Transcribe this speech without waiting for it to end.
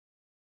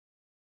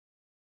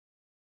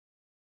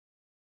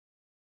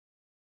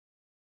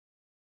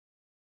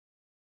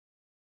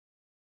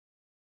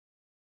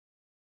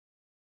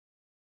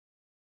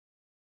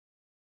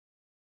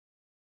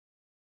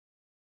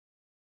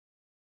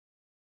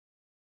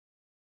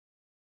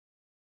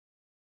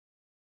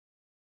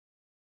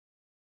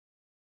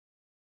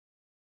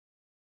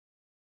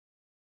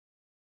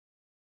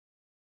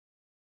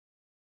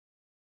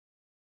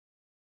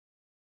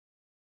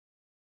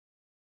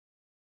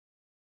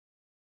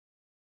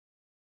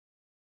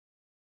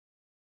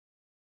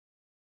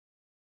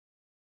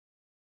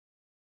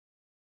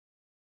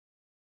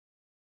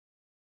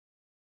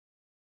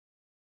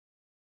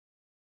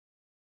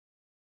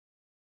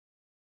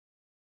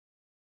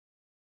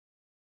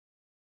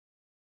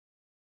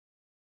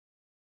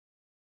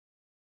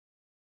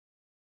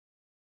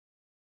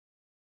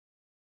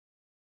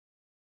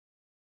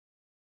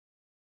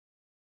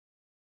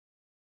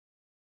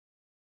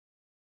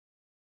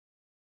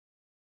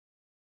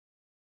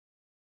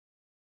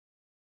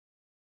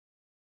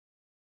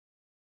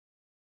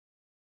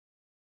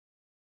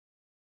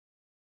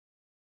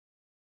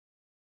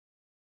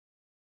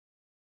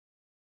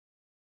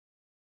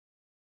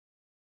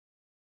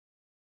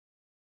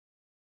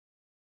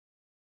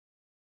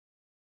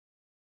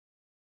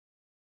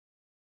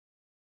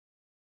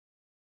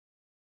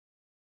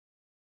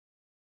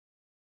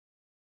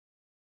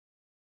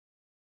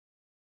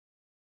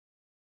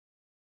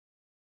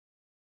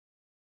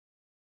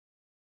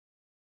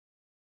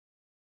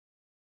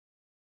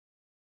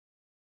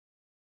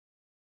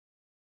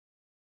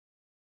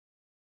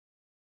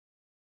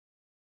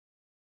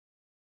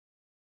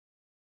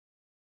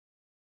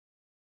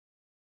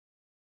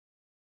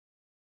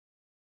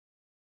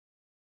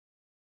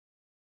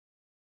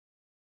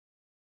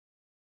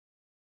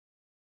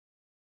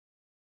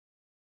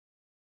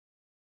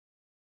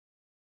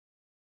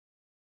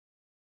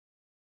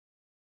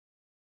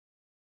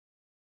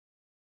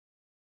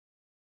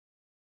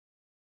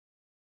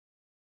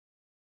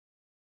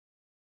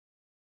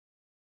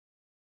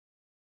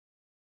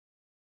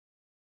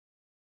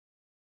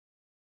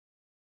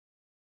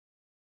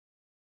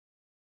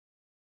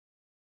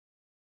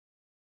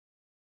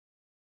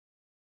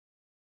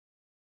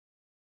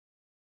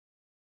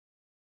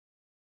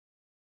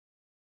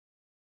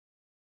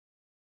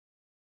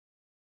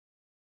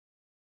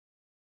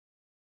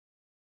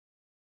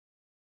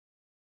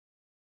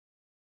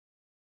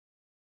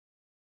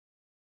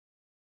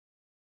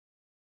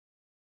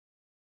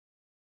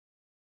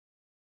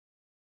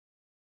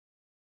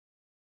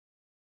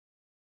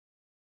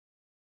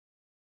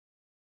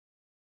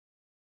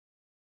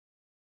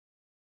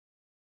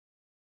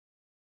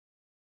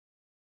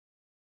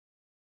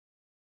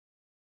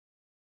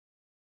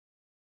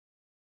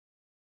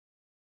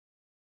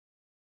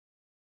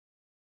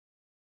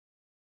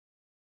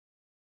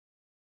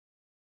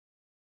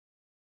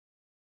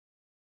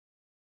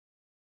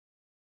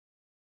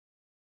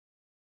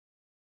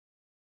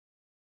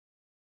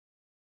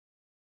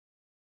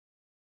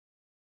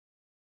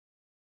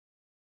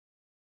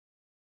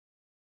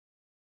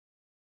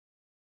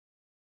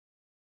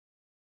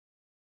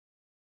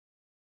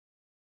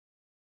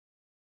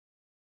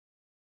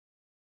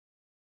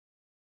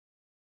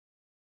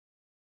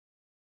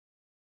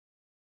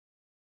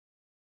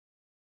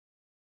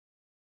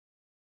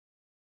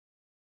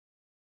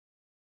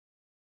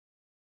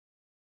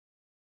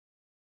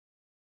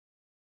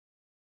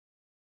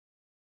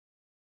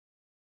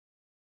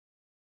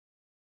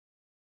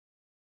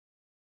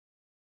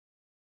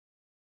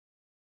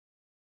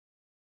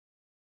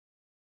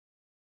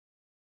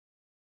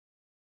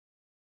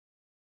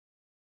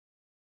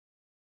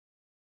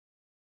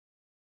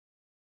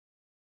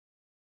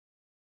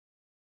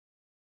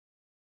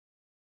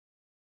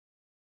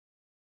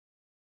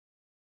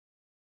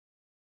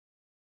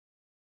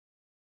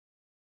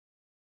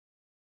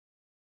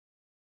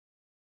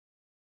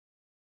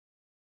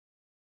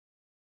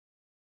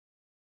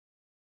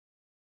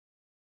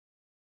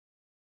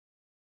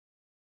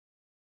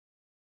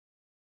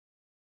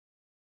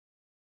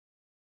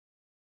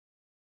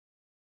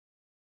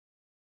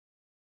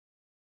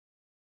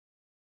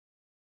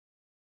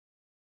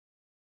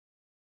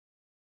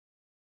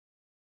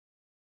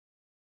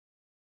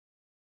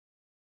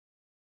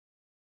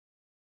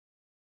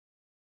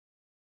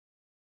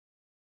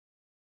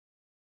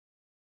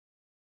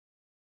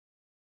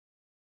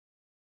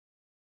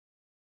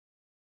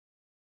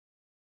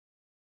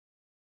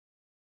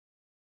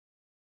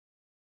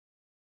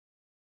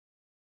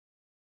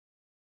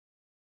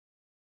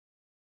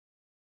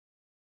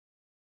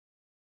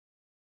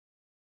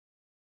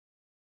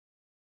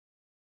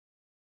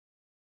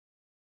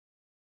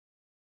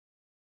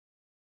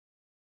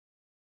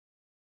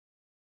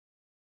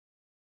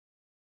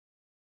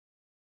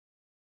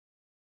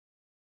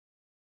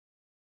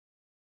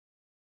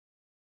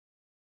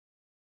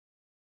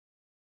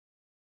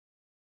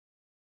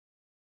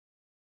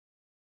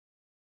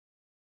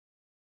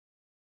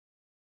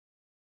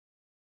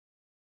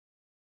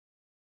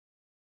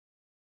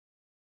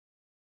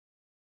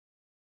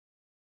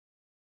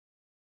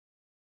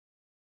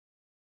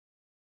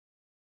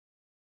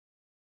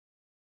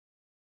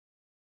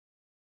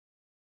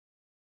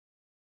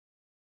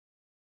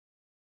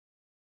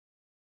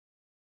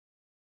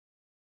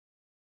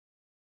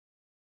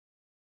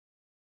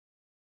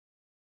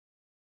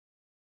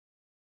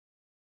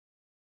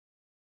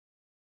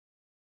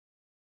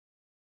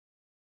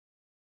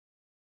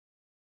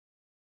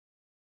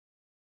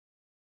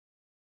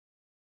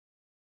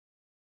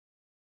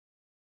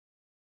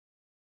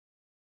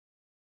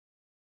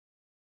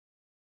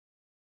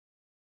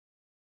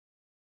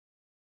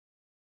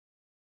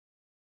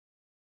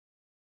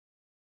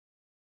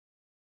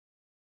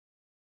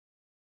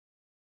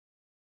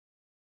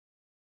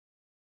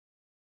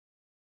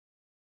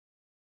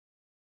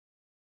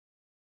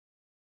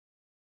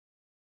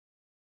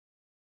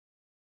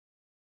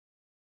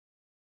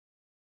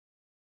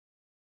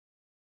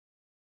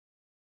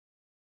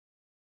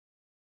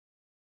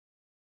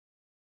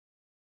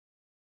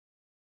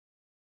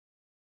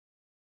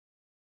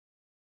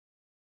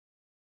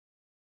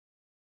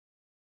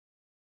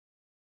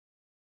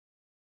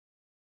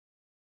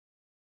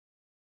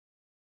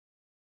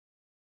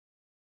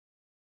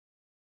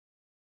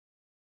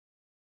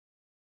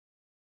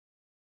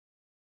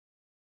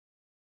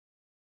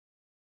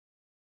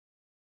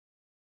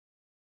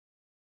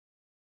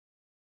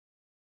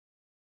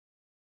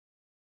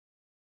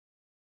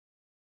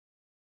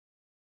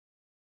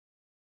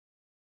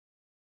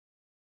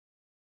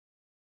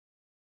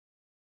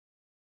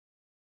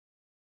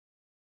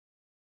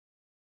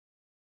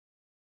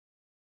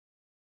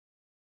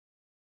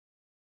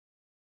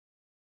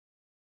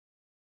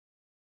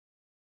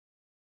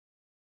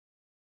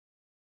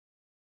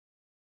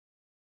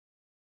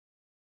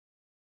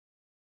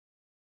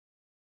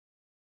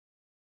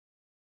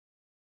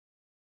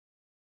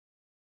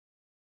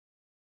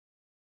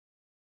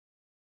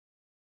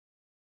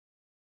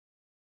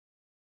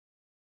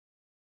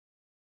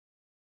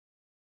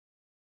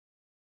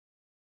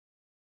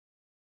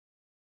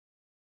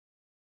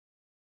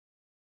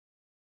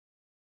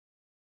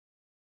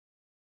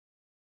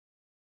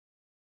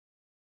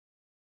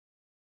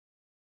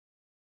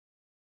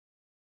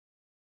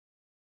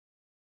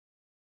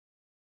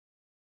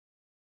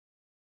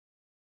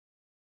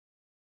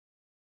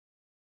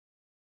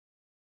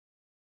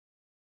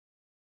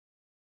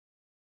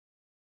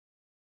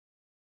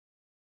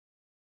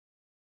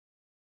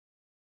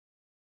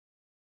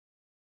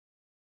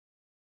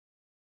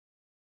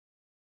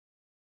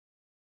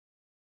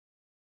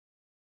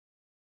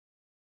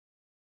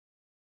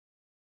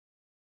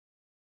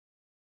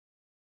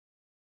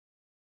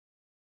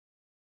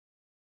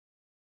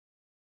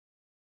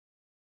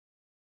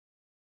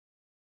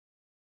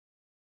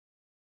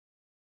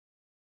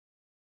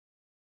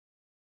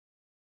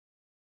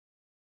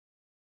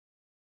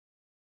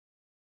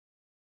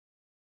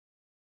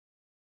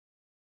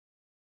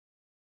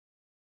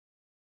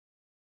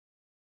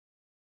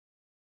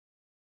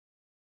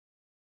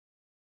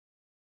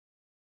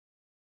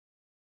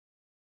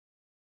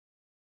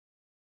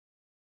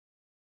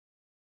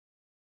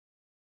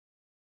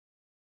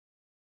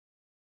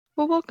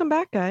Well, welcome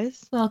back,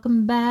 guys.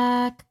 Welcome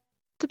back.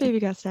 The baby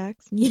got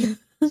stacks. Yeah.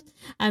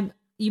 I'm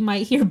you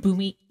might hear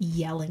Boomy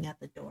yelling at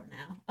the door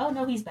now. Oh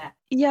no, he's back.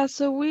 Yeah,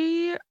 so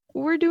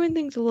we're doing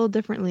things a little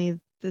differently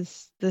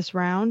this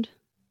round,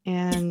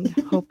 and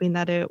hoping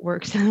that it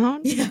works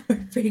out. Yeah,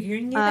 we're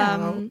figuring it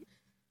out.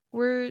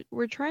 We're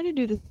trying to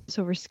do this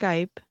over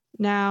Skype.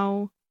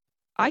 Now,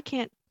 I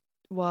can't.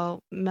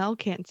 Well, Mel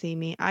can't see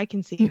me. I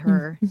can see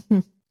her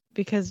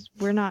because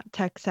we're not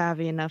tech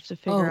savvy enough to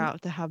figure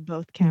out to have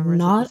both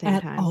cameras at the Not same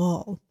at time.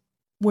 all.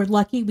 We're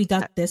lucky we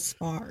got this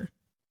far.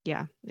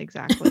 Yeah,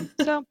 exactly.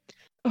 So,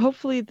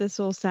 hopefully this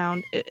will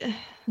sound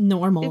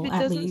Normal, if it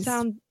at doesn't least.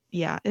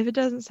 if it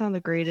doesn't sound the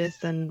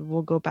greatest, then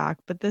we'll go back.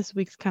 But this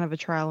week's kind of a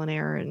trial and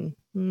error, and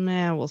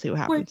we'll see what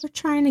happens. We're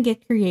trying to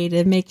get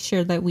creative, make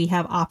sure that we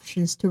have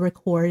options to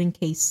record in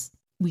case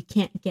we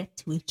can't get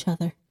to each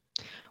other.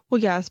 Well,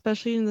 yeah,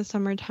 especially in the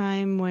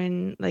summertime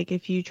when, like,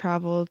 if you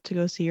travel to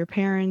go see your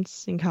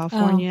parents in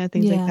California,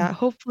 things like that.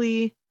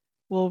 Hopefully,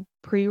 we'll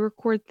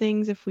pre-record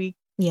things if we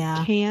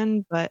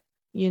can, but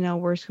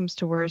worst comes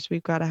to worst,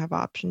 we've got to have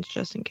options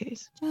just in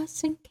case.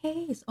 Just in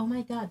case. Oh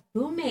my God,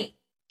 Boomy.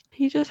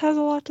 He just has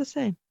a lot to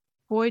say.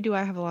 Boy, do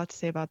I have a lot to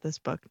say about this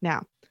book.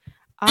 Now,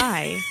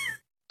 I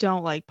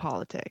don't like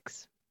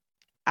politics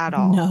at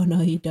all.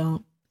 No, you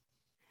don't.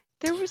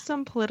 There were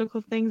some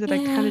political things that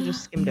I kind of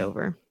just skimmed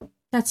over.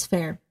 That's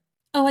fair.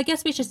 Oh, I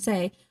guess we should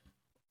say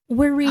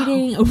we're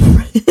reading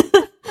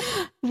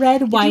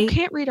Red, White. You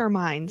can't read our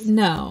minds.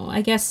 No,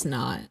 I guess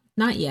not.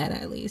 Not yet,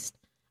 at least.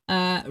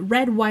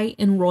 Red, White,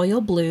 and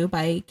Royal Blue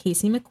by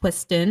Casey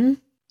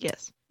McQuiston.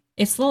 Yes.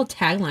 Its little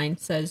tagline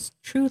says,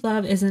 "True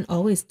love isn't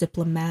always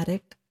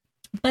diplomatic."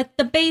 But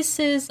the base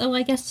is,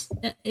 I guess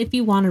if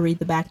you want to read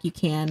the back, you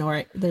can,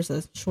 or there's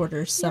a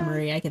shorter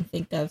summary I can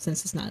think of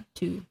since it's not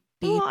too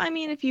deep. Well, I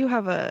mean, if you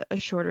have a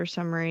shorter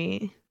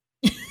summary,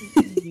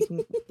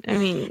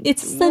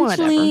 it's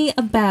essentially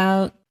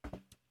about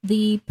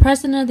the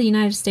president of the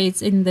United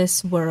States in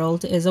this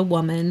world is a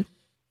woman,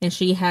 and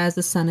she has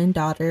a son and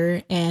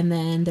daughter, and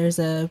then there's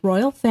a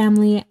royal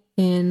family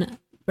in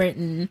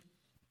Britain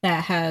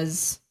that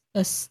has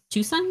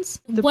two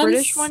sons. The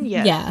British one,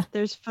 yes. Yeah.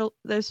 There's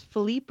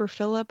Philippe or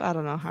Philip, I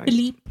don't know how.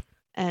 Philippe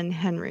and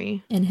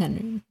Henry.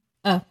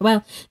 Oh,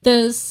 well,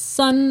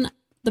 the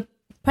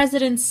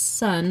president's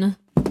son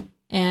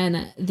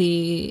and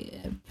the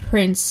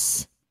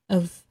Prince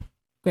of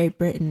Great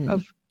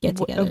Britain get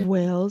together. Of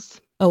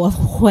Wales. Oh,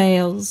 of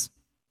Wales.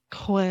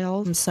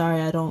 Wales. I'm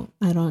sorry, I don't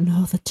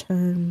know the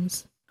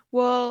terms.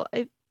 Well,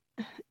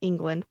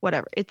 England,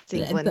 whatever. It's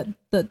England.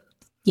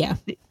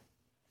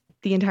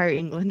 The entire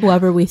England.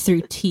 Whoever we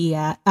threw tea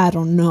at, I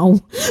don't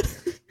know.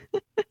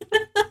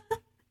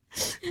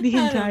 The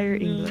entire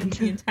England.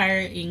 The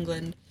entire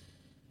England.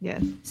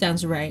 Yes.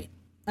 Sounds right.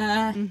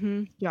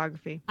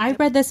 Geography. I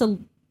read this a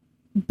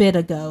bit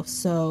ago,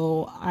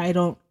 so I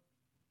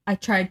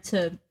tried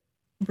to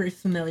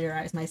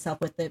refamiliarize myself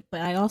with it,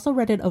 but I also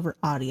read it over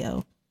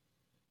audio.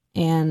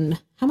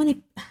 And how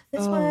many?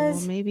 This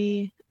was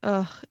maybe.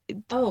 Let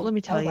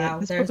me tell you,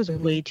 this book was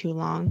way too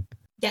long.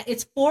 Yeah,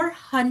 it's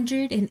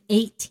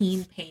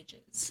 418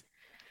 pages.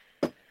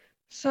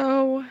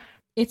 So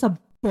it's a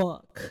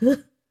book.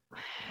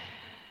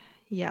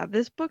 Yeah,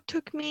 this book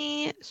took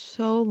me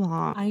so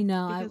long. I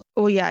know.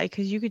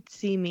 Because you could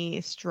see me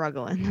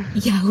struggling.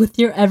 Yeah, with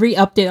your every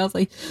update, I was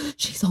like,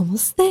 she's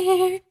almost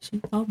there.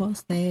 She's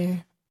almost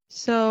there.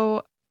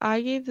 So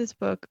I gave this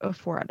book a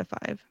 4 out of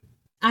 5.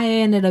 I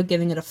ended up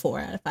giving it a 4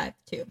 out of 5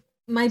 too.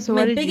 My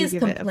biggest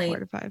complaint. It a 4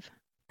 out of 5?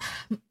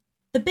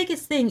 The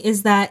biggest thing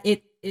is that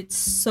it's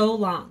so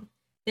long.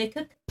 They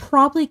could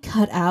probably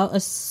cut out a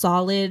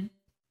solid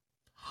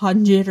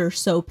 100 or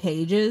so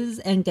pages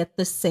and get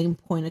the same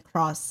point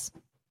across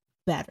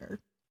better.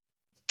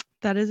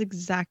 That is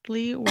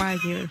exactly why I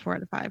gave it a 4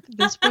 out of 5.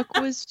 This book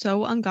was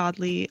so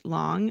ungodly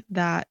long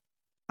that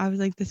I was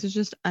like, this is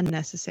just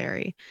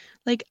unnecessary.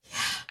 Like,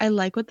 I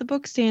like what the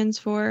book stands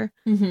for.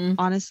 Mm-hmm.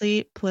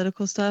 Honestly,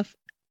 political stuff,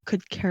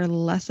 could care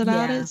less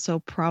about it, so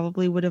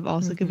probably would have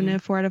also given it a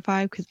 4 out of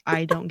 5 because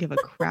I don't give a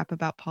crap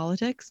about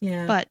politics.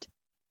 Yeah. But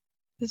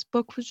this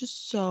book was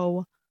just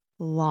so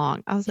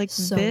long. I was like,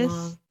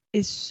 this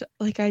is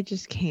like, I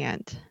just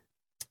can't.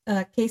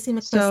 Casey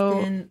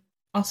McQuiston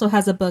also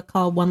has a book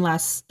called One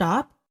Last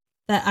Stop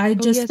that I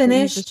just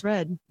finished. Just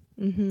read.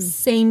 Mm-hmm.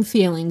 Same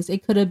feelings.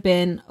 It could have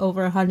been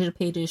over 100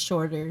 pages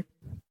shorter.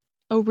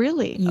 Oh,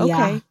 really? Yeah.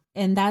 Okay.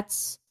 And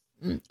that's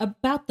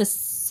about the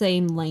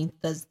same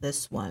length as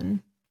this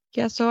one.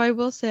 Yeah, so I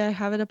will say I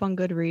have it up on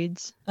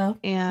Goodreads. Oh,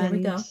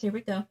 and here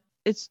we go.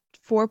 It's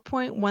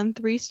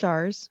 4.13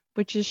 stars,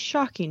 which is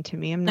shocking to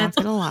me. I'm not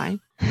going to lie.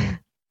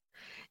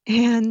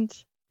 And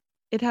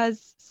it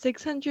has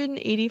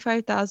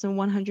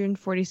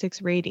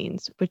 685,146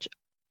 ratings, which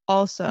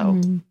also,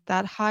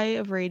 that high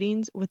of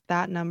ratings with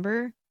that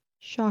number,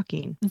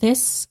 shocking.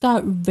 This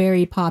got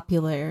very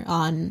popular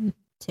on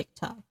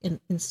TikTok and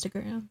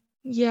Instagram.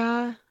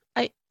 Yeah,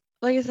 like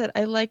I said,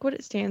 I like what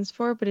it stands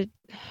for, but it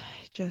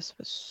just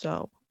was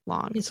so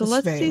long. So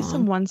let's see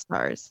some 1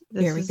 stars.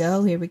 Here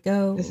we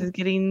go. This is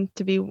getting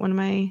to be one of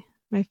my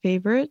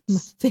favorites.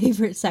 My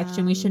favorite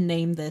section. We should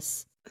name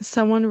this.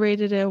 Someone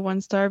rated it a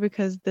 1 star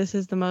because this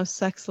is the most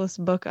sexless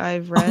book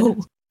I've read.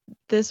 Oh.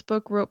 This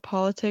book wrote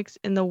politics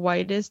in the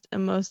whitest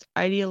and most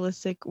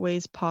idealistic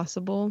ways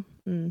possible.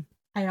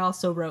 I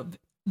also wrote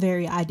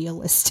very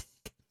idealistic.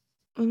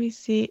 Let me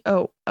see.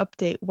 Oh,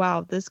 update.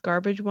 Wow, this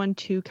garbage won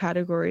 2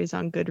 categories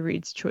on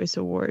Goodreads Choice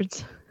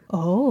Awards.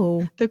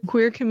 Oh. The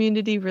queer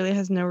community really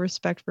has no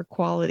respect for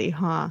quality,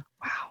 huh?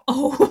 Wow.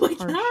 Oh my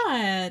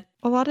God.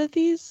 A lot of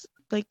these,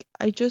 like,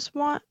 I just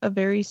want a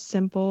very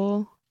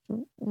simple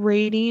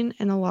rating,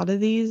 and a lot of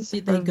these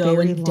they go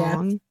very in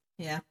long. Depth.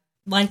 Yeah.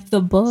 Like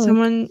the book.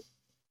 You're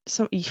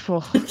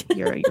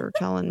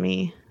telling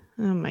me.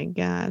 Oh my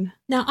God.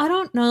 Now, I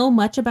don't know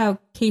much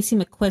about Casey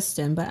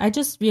McQuiston, but I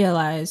just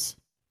realized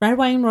Red,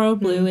 White, and Royal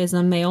Blue is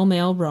a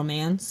male-male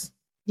romance.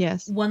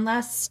 Yes. One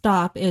Last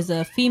Stop is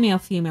a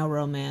female-female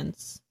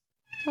romance.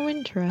 Oh,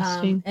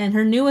 interesting. And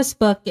her newest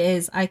book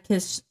is I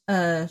Kissed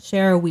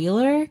Shara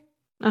Wheeler,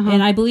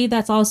 and I believe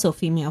that's also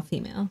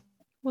female-female.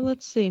 Well,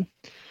 let's see.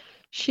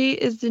 She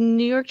is the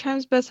New York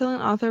Times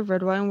bestselling author of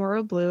Red, White, and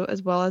Royal Blue,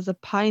 as well as a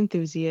pie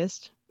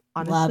enthusiast.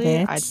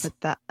 Honestly,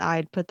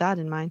 I'd put that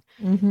in mine.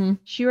 Mm-hmm.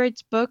 She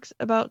writes books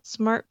about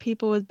smart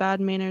people with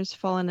bad manners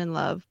falling in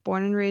love.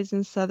 Born and raised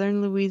in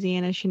southern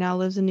Louisiana, she now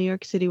lives in New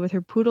York City with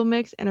her poodle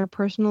mix and her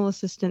personal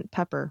assistant,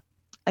 Pepper.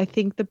 I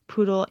think the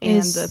poodle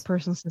and the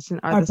personal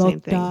assistant are the same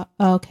thing.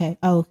 Okay.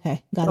 Got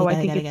it.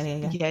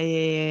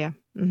 Yeah.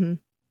 Mm-hmm.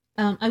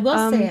 I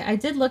will say, I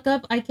did look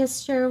up I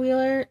Kissed Shara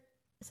Wheeler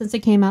since it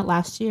came out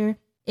last year.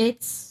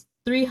 It's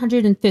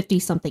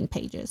 350-something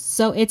pages,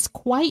 so it's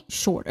quite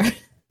shorter.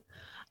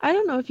 I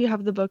don't know if you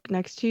have the book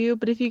next to you,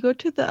 but if you go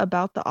to the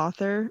About the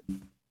Author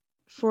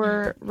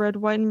for Red,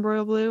 White, and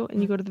Royal Blue, and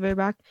you go to the very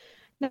back,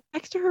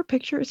 next to her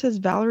picture, it says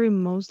Valerie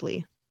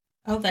Mosley.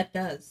 Oh, that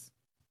does.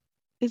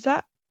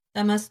 That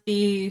must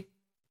be...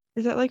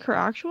 Is that like her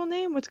actual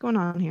name? What's going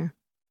on here?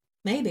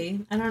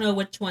 Maybe. I don't know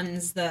which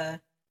one's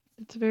the...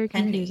 It's very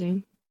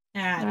confusing.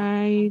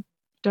 I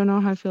don't know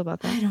how I feel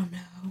about that. I don't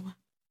know.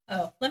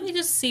 Oh, let me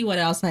just see what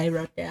else I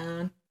wrote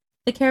down.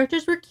 The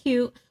characters were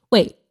cute.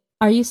 Wait,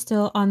 are you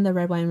still on the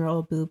Red, White, and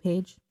Royal Blue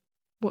page?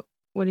 What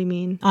do you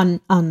mean? On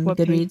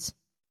Goodreads. Page?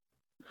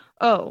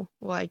 Oh,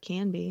 well, I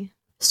can be.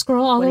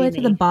 Scroll all the way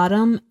to the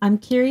bottom. I'm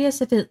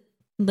curious if it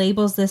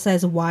labels this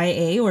as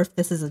YA or if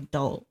this is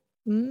adult.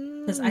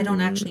 Because I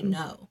don't actually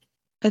know.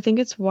 I think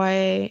it's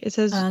YA. It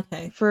says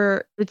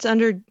it's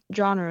under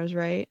genres,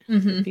 right?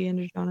 Mm-hmm. It'd be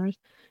under genres.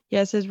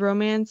 Yeah, it says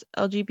romance,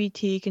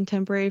 LGBT,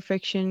 contemporary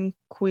fiction,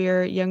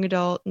 queer, young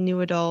adult,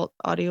 new adult,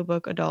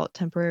 audiobook, adult,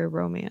 temporary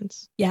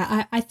romance.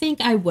 Yeah, I think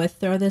I would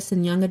throw this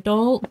in young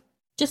adult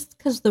just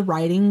because the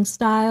writing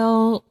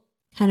style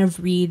kind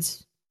of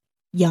reads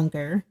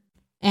younger.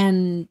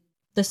 And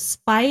the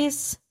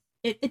spice,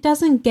 it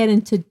doesn't get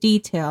into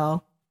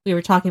detail. We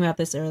were talking about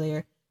this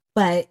earlier,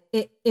 but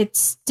it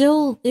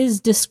still is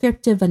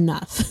descriptive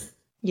enough.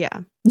 Yeah.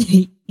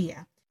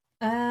 Yeah.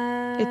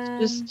 It's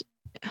just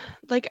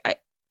like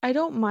I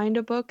don't mind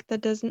a book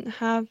that doesn't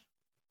have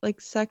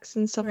like sex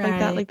and stuff like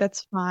that. Like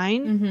that's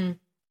fine. Mm-hmm.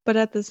 But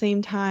at the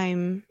same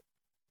time,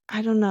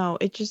 I don't know.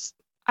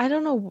 I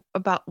don't know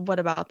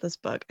about this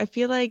book. I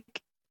feel like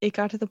it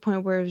got to the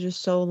point where it was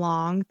just so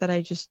long that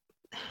I just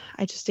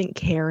didn't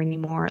care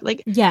anymore.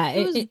 Like, yeah,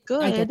 it was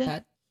good. I get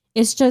that.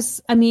 It's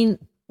just, I mean,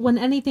 when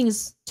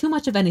too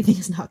much of anything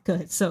is not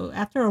good. So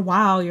after a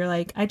while, you're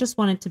like, I just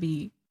want it to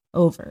be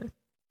over.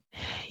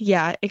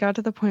 Yeah, it got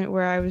to the point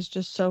where I was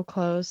just so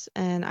close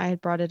and I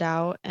had brought it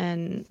out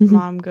and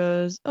Mom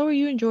goes, "Oh, are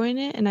you enjoying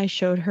it?" And I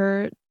showed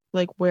her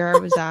like where I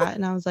was at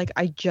and I was like,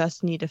 I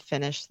just need to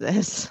finish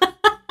this.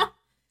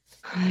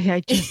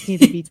 I just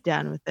need to be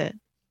done with it.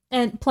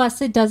 And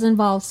plus it does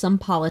involve some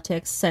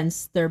politics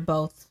since they're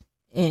both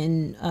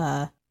in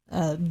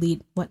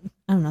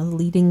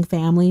leading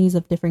families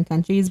of different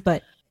countries,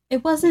 but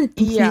it wasn't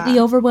completely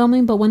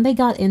overwhelming, but when they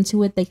got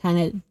into it, they kind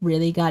of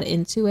really got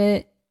into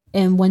it.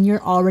 And when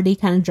you're already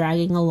kind of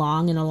dragging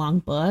along in a long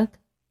book,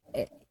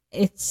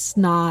 it's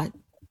not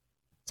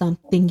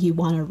something you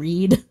want to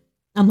read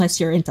unless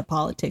you're into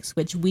politics,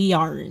 which we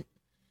aren't.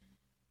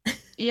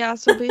 Yeah,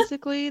 so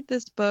basically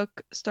this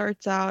book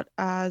starts out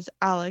as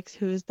Alex,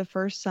 who is the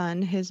first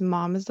son. His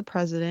mom is the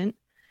president,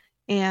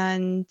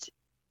 and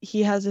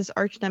he has this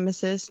arch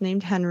nemesis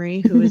named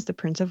Henry, who is the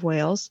Prince of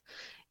Wales,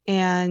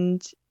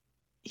 and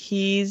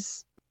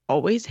he's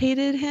always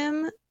hated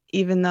him,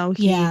 even though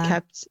he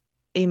kept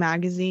a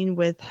magazine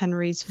with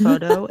Henry's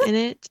photo in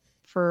it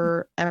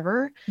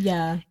forever.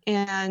 Yeah.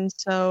 And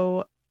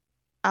so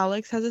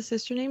Alex has a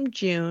sister named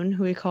June,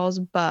 who he calls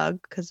Bug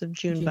because of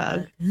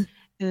Junebug.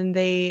 And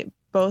they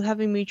both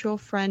have a mutual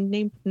friend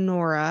named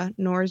Nora.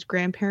 Nora's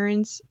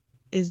grandparents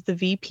is the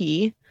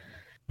VP.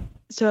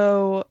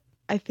 So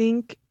I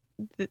think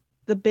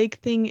the big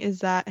thing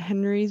is that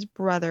Henry's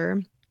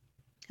brother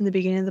in the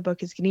beginning of the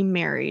book is getting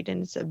married,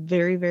 and it's a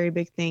very, very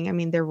big thing. I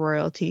mean, they're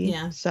royalty.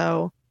 Yeah.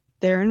 So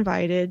they're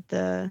invited.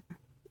 The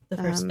The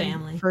first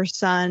family. First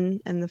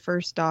son and the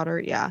first daughter.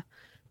 Yeah.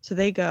 So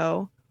they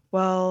go.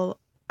 Well,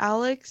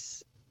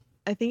 Alex,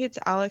 I think it's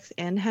Alex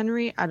and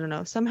Henry. I don't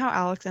know. Somehow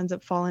Alex ends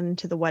up falling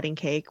into the wedding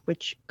cake,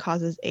 which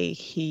causes a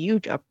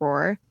huge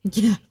uproar.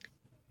 Yeah.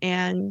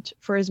 And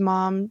for his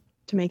mom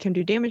to make him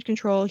do damage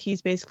control,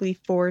 he's basically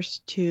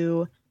forced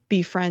to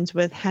be friends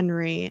with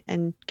Henry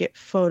and get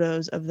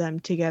photos of them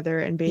together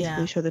and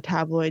basically show the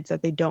tabloids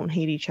that they don't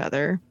hate each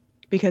other,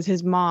 because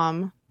his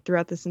mom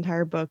throughout this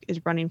entire book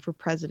is running for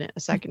president a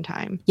second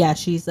time. Yeah,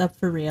 she's up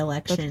for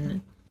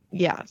re-election.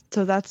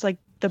 So that's like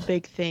the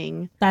big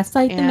thing. That's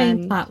like the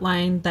main plot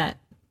line, that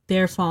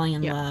they're falling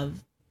in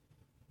love.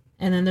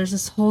 And then there's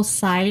this whole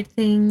side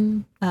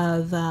thing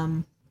of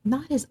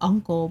not his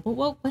uncle, but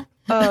what?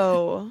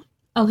 Oh,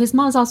 his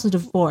mom's also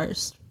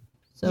divorced.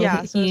 So so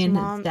he his and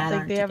mom, his dad like,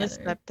 aren't they together. have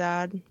a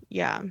stepdad.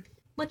 Yeah.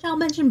 Which I'll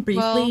mention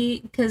briefly,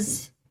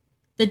 because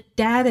the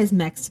dad is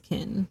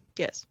Mexican.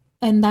 Yes.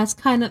 And that's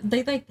kind of,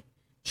 they like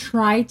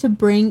tried to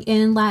bring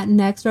in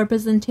Latinx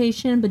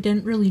representation, but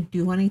didn't really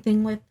do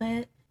anything with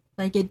it.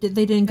 Like they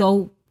didn't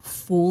go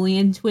fully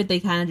into it. They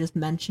kind of just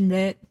mentioned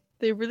it.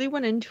 They really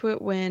went into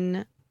it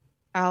when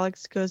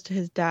Alex goes to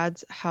his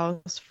dad's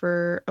house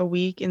for a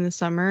week in the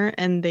summer,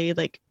 and they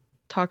like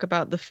talk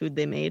about the food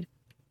they made.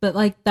 But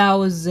like that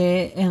was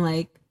it, and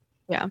like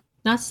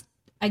not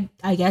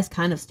I guess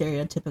kind of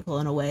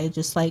stereotypical in a way.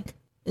 Just like,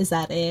 is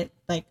that it?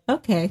 Like,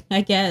 okay,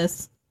 I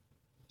guess.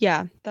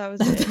 Yeah, that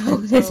was it.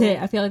 That was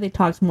it. I feel like they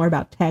talked more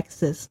about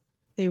Texas.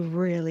 They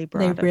really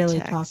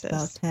talked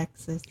about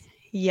Texas.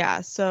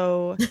 Yeah,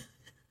 so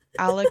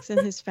Alex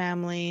and his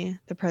family,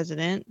 the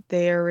president,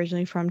 they are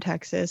originally from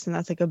Texas, and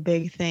that's like a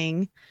big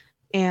thing.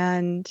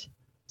 And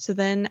so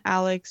then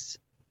Alex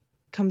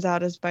comes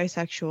out as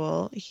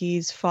bisexual.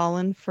 He's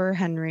fallen for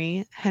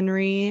Henry.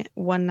 Henry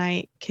one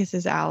night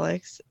kisses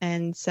Alex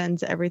and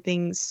sends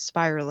everything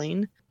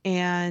spiraling.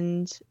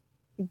 And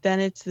then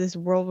it's this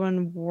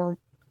whirlwind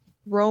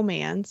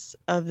romance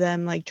of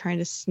them like trying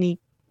to sneak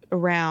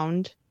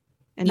around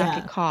and not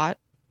get caught.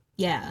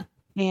 Yeah.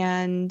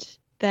 And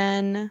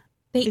then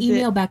they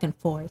email back and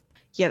forth.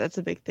 Yeah, that's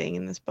a big thing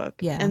in this book.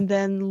 Yeah. And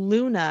then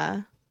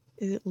Luna,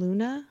 is it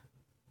Luna?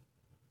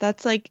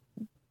 That's like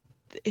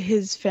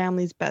his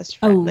family's best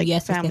friend. Oh, like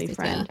yes, family yes,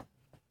 friend.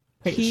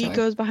 Yeah. He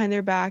goes behind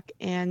their back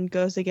and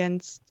goes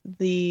against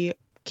the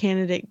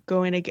candidate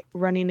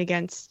running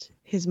against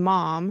his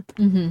mom,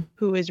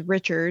 who is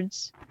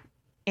Richards.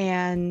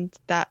 And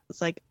that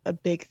was like a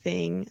big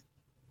thing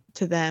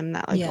to them,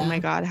 that like, oh my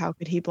God, how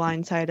could he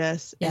blindside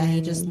us? Yeah, and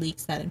he just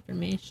leaks that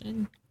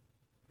information.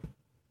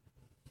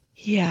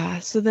 Yeah,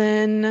 so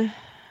then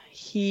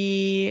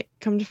he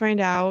come to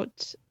find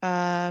out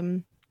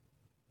they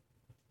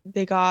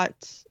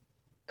got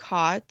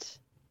caught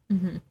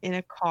in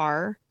a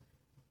car,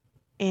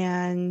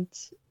 and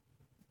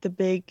the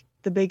big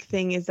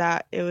thing is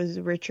that it was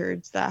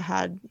Richards that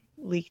had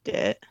leaked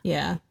it.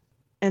 Yeah.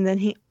 And then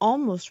he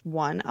almost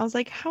won. I was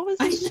like, how is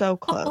this so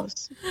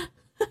close?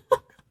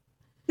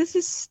 This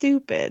is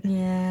stupid.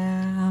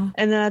 Yeah.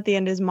 And then at the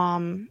end, his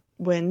mom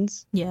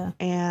wins. Yeah.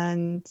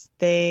 And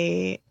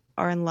they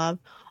are in love.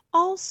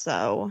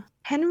 Also,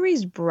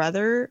 Henry's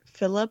brother,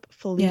 Philip,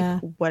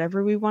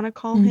 whatever we want to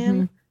call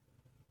him,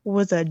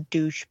 was a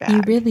douchebag.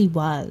 He really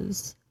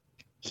was.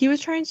 He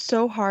was trying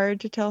so hard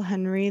to tell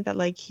Henry that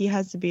like he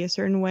has to be a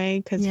certain way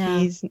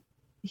because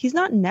he's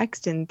not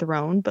next in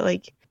throne, but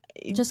like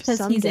just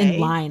because he's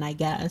in line, I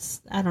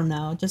guess. I don't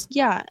know.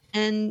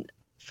 And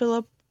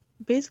Philip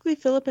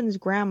and his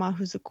grandma,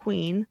 who's a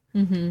queen.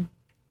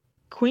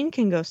 Queen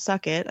can go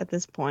suck it at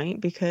this point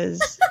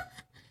because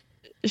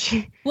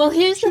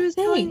here's the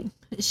thing.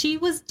 She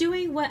was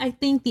doing what I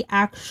think the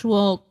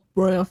actual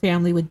royal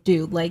family would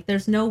do. Like,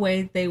 there's no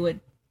way they would.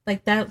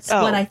 Like, that's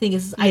what I think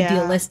is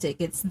idealistic.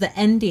 It's the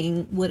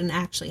ending wouldn't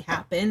actually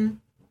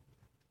happen.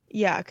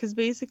 Yeah, because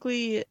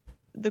basically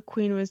the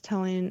queen was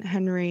telling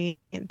Henry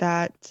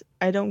that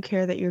I don't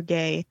care that you're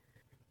gay.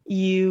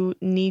 You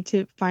need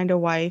to find a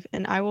wife,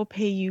 and I will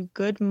pay you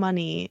good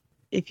money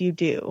if you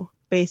do,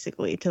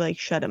 basically, to like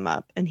shut him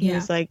up. And he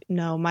was like,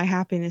 no, my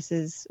happiness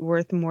is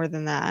worth more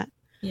than that.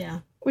 Yeah.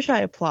 Which I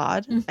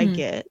applaud. I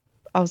get.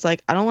 I was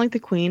like, I don't like the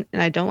queen,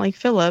 and I don't like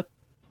Philip.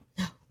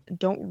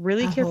 Don't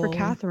really care for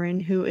Catherine,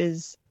 who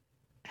is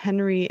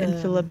Henry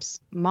and Philip's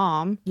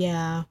mom.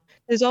 Yeah.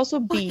 There's also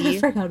B,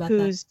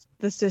 who's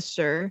the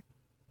sister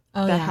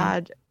that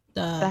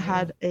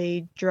had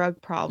a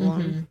drug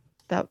problem.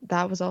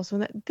 That was also in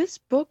that. This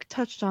book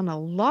touched on a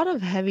lot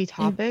of heavy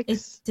topics.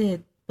 It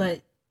did,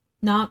 but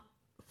not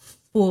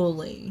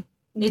fully.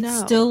 It's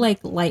still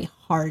like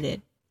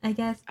lighthearted, I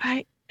guess.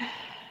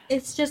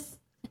 It's just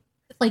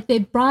like they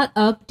brought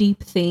up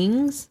deep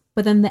things,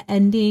 but then the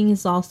ending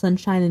is all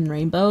sunshine and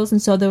rainbows.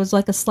 And so there was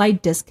like a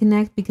slight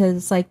disconnect because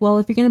it's like, well,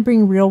 if you're going to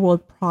bring real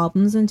world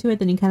problems into it,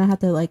 then you kind of have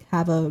to like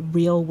have a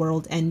real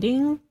world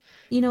ending.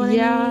 You know what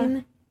I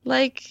mean?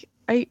 Like,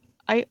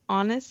 I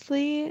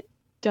honestly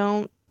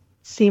don't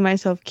see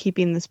myself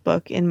keeping this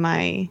book in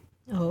my...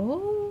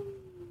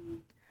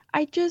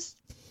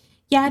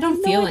 Yeah, I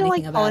don't feel anything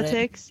like about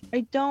politics.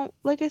 I don't,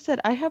 like I said,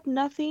 I have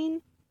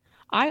nothing.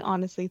 I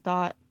honestly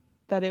thought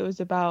that it was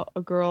about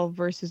a girl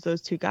versus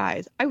those two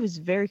guys. I was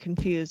very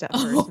confused at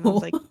first, and I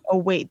was like, oh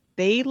wait,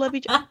 they love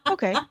each other.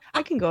 Okay,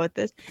 I can go with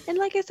this. And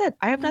like I said,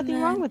 I have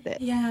nothing wrong with it.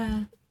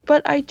 Yeah.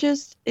 But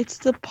it's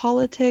the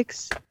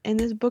politics, and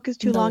this book is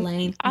too long.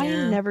 Length, I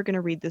am never going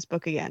to read this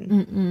book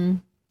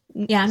again.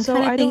 Yeah, I'm kind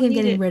of thinking of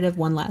getting rid of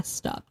One Last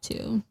Stop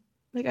too.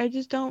 Like, I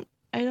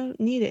don't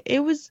need it.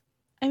 It was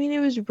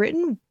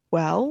written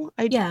well.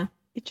 It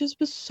just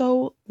was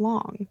so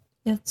long.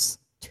 It's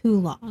too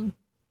long.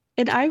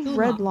 And I've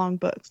read long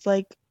books.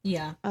 Like,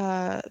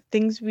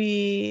 Things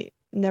We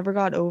Never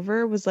Got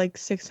Over was like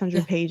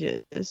 600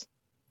 pages.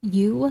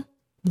 You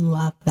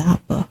love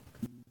that book.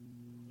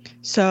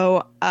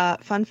 So,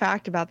 fun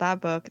fact about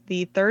that book,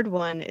 the third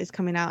one is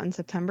coming out in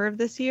September of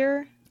this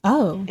year.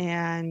 Oh.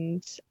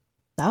 And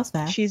that was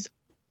fast.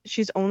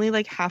 She's only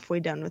like halfway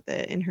done with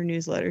it in her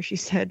newsletter, she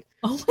said.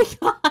 Oh my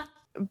God.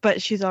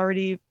 But she's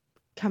already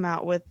come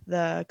out with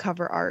the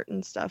cover art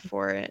and stuff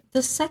for it.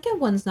 The second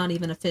one's not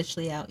even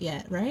officially out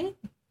yet, right?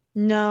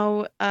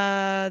 No,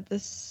 the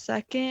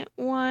second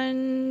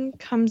one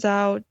comes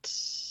out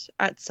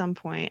at some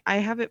point.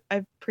 I've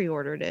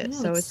pre-ordered it,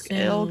 so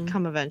it'll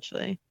come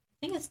eventually.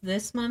 I think it's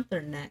this month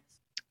or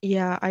next.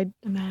 Yeah,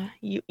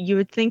 you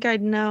would think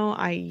I'd know.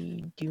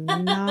 I do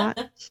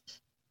not.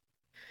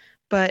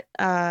 But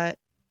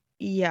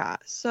yeah,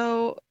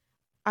 so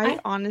I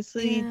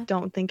honestly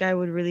don't think I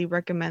would really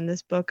recommend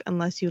this book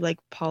unless you like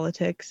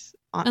politics.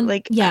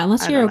 Unless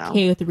you're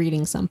okay with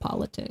reading some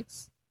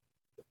politics.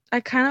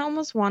 I kind of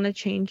almost want to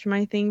change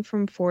my thing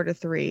from 4 to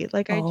 3.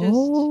 Like, I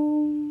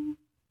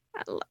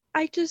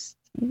just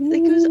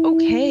like, it was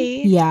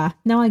okay. Yeah,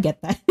 no, I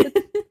get that.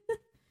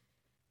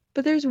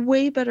 But there's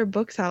way better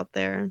books out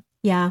there.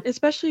 Yeah.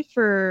 Especially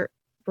for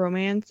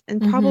romance and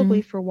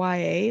probably for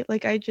YA.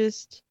 Like,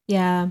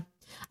 yeah.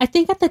 I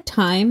think at the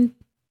time,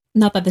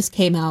 not that this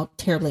came out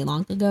terribly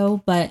long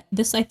ago, but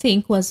this, I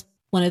think, was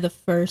one of the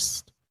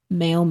first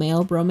male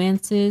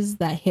romances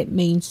that hit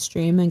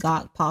mainstream and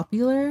got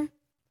popular.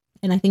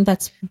 And I think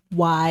that's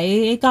why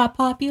it got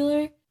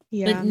popular.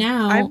 Yeah. But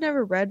now, I've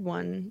never read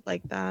one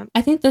like that.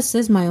 I think this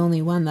is my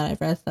only one that I've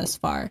read thus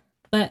far.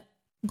 But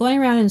going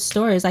around in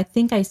stores, I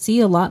think I see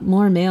a lot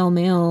more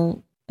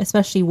male,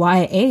 especially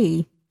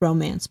YA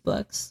romance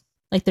books.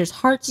 Like, there's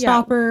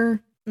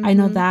Heartstopper. Yeah. I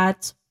know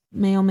that's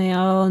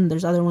male, and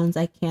there's other ones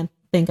I can't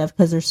think of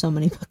because there's so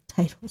many book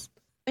titles.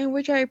 And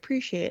which I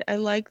appreciate. I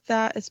like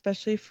that,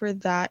 especially for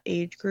that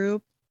age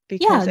group,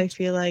 because I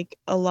feel like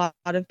a lot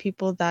of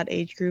people that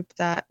age group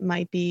that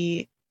might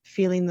be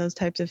feeling those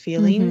types of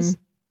feelings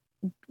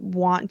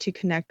want to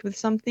connect with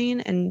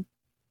something and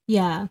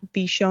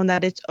be shown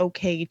that it's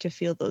okay to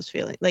feel those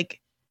feelings.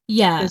 Like,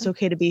 it's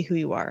okay to be who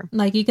you are.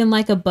 Like, you can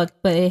like a book,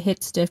 but it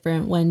hits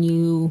different when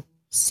you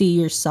see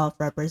yourself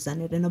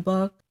represented in a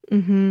book.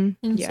 And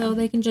so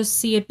they can just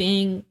see it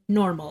being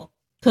normal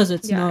because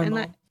it's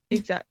normal.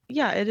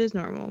 Yeah, it is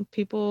normal.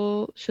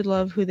 People should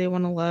love who they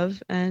want to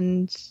love,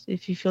 and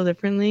if you feel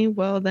differently,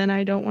 well, then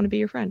I don't want to be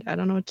your friend. I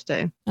don't know what to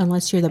say.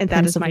 Unless you're the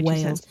Prince of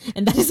Wales.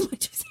 And that is my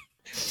 2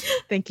 cents.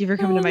 Thank you for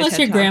coming to my TED Unless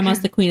your Talk.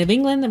 grandma's the Queen of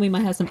England, then we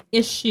might have some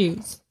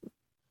issues.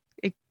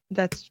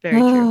 That's very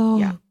true.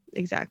 Yeah,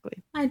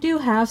 exactly. I do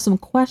have some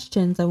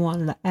questions I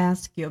wanted to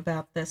ask you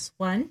about this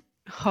one.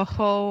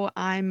 Oh,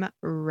 I'm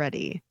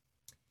ready.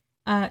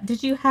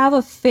 Did you have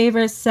a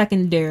favorite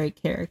secondary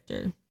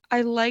character?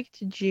 I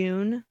liked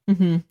June,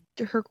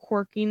 her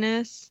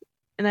quirkiness,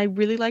 and I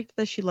really liked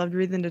that she loved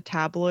reading the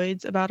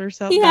tabloids about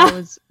herself. Yeah. That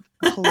was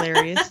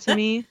hilarious to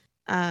me.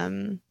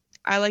 I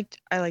liked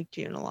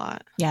June a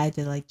lot. Yeah, I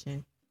did like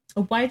June.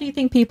 Why do you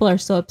think people are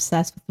so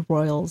obsessed with the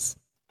royals?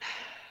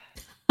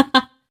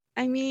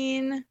 I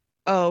mean,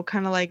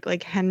 kind of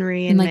like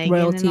Henry and like Meghan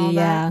royalty, and all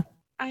that.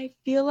 I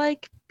feel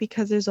like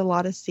because there's a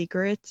lot of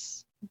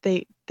secrets,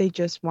 they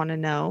just want to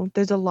know.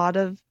 There's a lot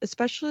of,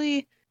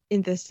 especially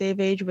in this day of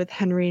age with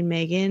Henry and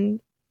Meghan,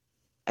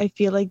 I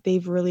feel like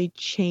they've really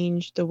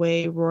changed the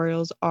way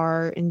royals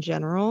are in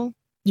general.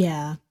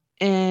 Yeah.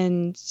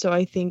 And so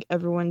I think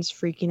everyone's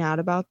freaking out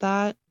about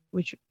that,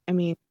 which, I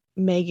mean,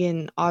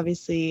 Meghan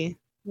obviously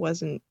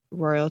wasn't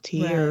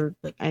royalty or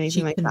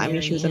anything like that. I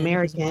mean, she was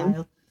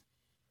American.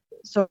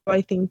 So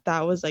I think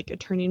that was like a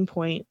turning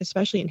point,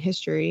 especially in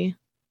history.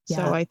 Yeah.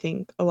 So I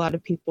think a lot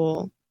of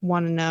people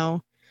want to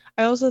know.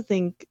 I also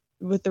think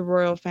with the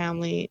royal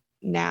family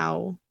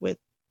now, with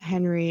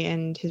Henry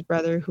and his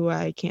brother, who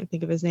I can't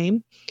think of his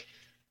name,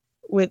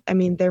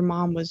 their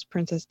mom was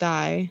Princess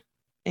Di,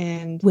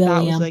 and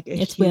William. That was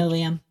like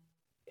William.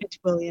 It's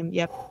William.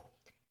 Yep.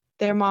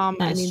 Their mom.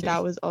 That's true.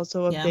 That was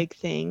also a big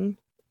thing,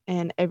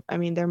 and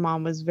their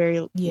mom was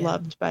very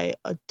loved by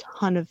a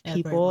ton of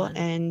people,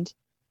 and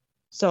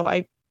so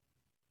I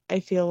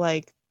feel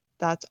like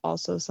that's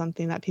also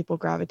something that people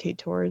gravitate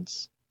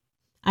towards.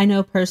 I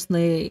know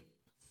personally,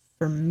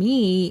 for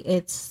me,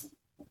 it's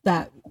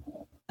that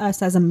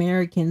us as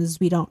Americans,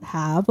 we don't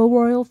have a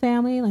royal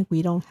family. Like,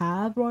 we don't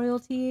have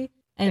royalty.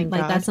 And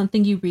like that's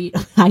something you read.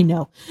 I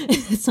know.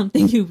 It's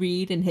something you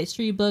read in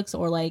history books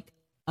or like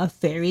a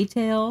fairy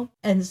tale.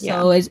 And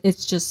so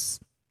it's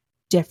just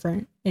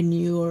different. And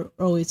you are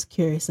always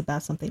curious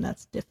about something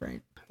that's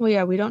different. Well,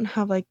 yeah, we don't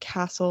have like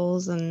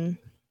castles and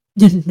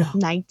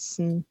knights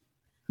and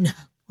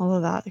all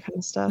of that kind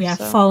of stuff. We have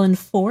fallen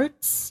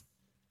forts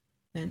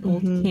and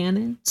old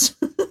cannons.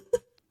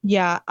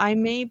 Yeah, I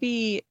may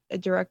be a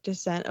direct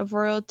descent of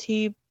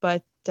royalty,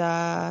 but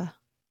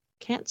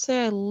can't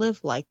say I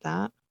live like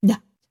that. No.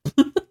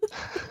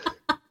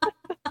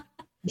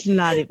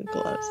 Not even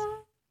close.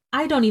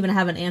 I don't even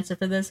have an answer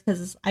for this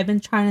because I've been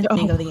trying to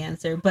think of the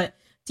answer. But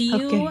do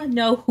you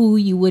know who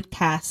you would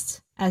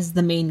cast as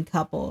the main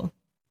couple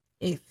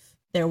if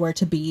there were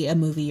to be a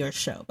movie or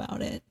show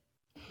about it?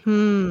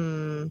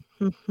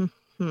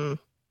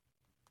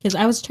 Because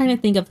I was trying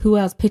to think of who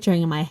I was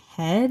picturing in my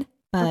head.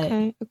 But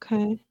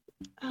okay.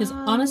 Because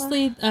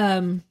honestly,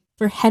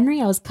 for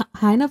Henry, I was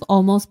kind of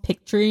almost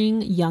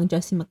picturing young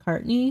Jesse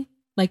McCartney,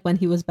 like when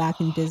he was back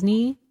in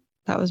Disney.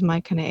 That was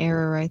my kind of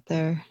era right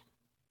there.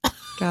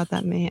 God,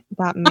 that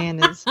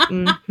man is.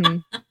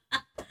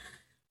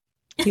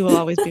 He will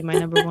always be my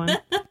number one.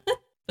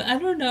 But I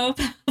don't know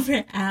about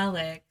for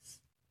Alex.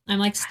 I'm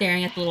like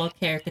staring at the little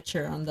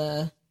caricature on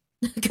the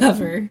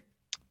cover.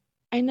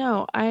 I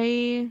know.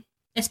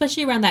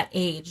 Especially around that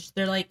age,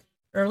 they're like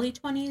early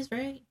 20s,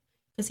 right?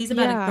 Because he's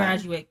about to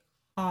graduate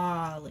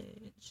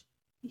college.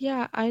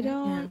 Yeah, I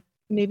don't. Yeah.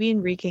 Maybe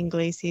Enrique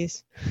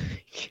Iglesias.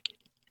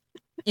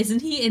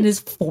 Isn't he in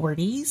his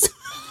 40s?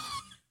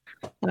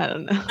 I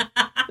don't know.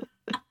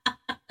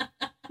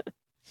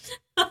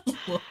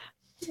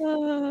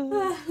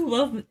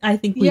 Well, I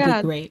think we'd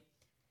be great.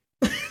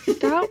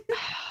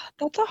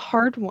 That's a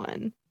hard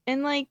one.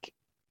 And like,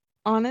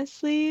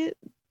 honestly,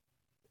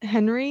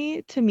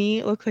 Henry to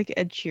me looks like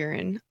Ed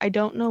Sheeran. I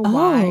don't know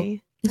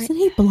why. Isn't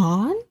he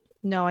blonde?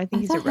 No, I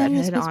think he's a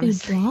redhead.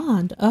 Honestly,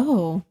 blonde.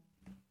 Oh,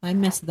 I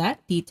missed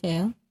that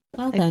detail.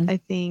 Well then, I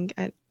think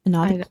I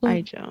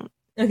don't.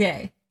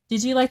 Okay.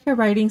 Did you like her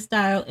writing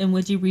style, and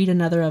would you read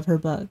another of her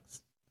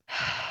books?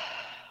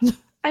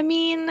 I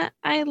mean,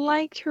 I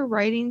liked her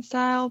writing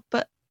style,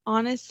 but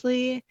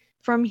honestly,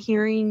 from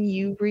hearing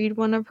you read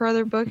one of her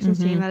other books and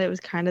seeing that it was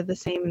kind of the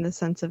same in the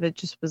sense of it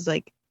just was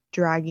like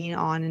dragging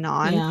on and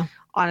on. Yeah.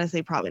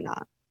 Honestly, probably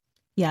not.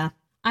 Yeah.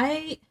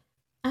 I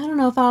don't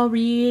know if I'll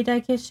read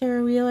I Kiss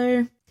Sarah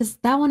Wheeler because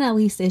that one at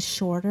least is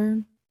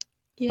shorter.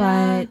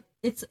 Yeah. But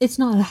it's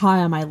not high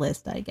on my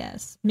list, I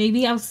guess.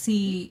 Maybe I'll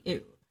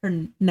see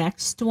her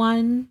next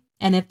one,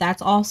 and if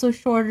that's also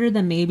shorter,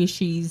 then maybe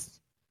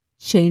she's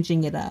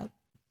changing it up.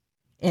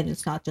 And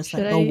it's not just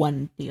like a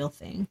one deal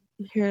thing.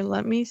 Here,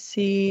 let me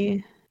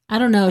see. I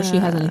don't know if she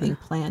has anything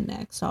planned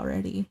next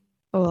already.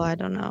 Oh, I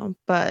don't know.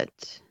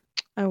 But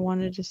I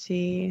wanted to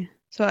see.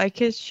 So I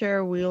Kiss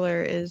Sarah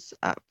Wheeler is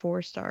at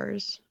 4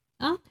 stars.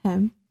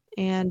 Okay.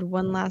 And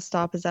One Last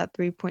Stop is at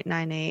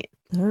 3.98.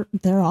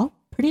 They're all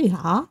pretty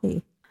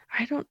high.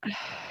 I don't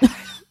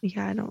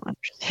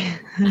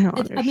understand.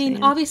 I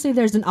mean, obviously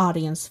there's an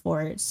audience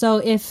for it. So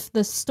if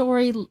the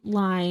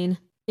storyline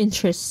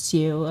interests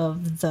you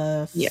of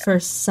the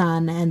first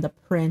son and the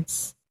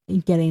prince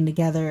getting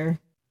together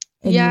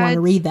and you want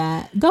to read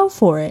that, go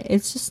for it.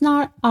 It's just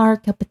not our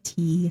cup of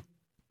tea.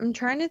 I'm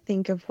trying to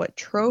think of what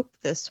trope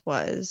this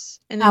was.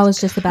 And I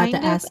was just about to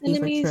ask you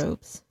for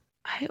tropes.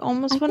 I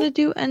almost want to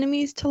do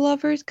enemies to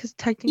lovers because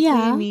technically,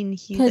 I mean,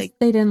 because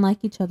they didn't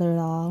like each other at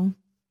all.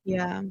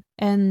 Yeah.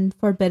 And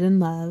forbidden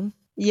love.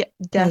 Yeah,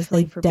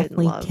 definitely forbidden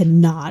love.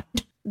 Cannot.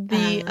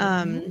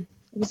 The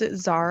was it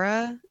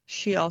Zara?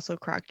 She also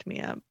cracked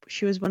me up.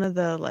 She was one of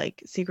the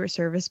like Secret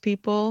Service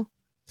people.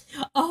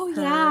 Oh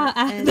yeah,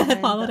 I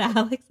followed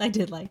Alex. I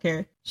did like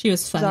her. She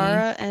was funny.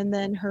 Zara, and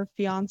then her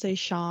fiance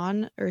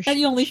Sean, and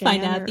you only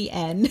find out at the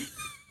end.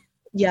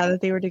 Yeah,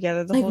 that they were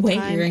together the whole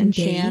time. And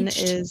Shan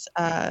is,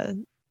 I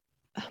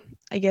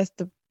guess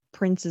the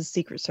prince's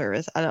Secret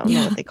Service. I don't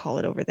know what they call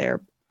it over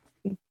there,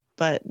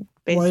 but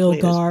basically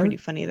it was pretty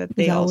funny that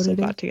they also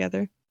got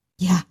together.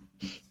 Yeah,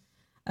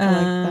 I like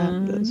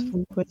that. That was a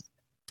fun twist.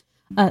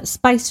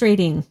 Spice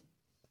rating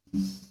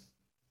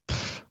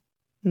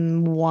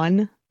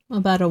 1.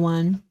 About a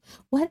 1.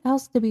 What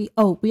else did we?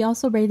 Oh, we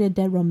also rated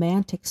Dead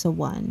Romantics a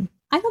 1.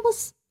 I'd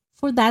almost,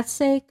 for that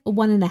sake, a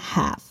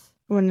 1.5.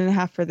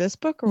 1.5 for this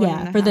book, or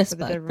for this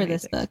book,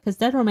 because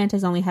Dead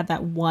Romantics only had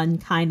that one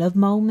kind of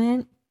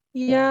moment.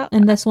 Yeah,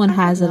 and this one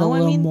has it a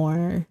little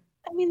more.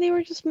 I mean, they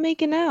were just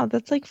making out.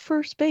 That's like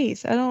first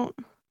base. I don't.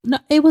 No,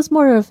 it was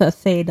more of a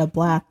fade to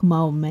black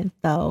moment,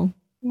 though.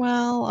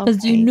 Well,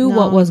 because you knew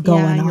what was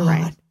going on. You're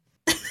right.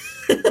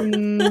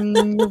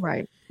 You're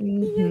right.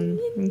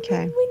 Mm-hmm.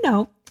 Okay, we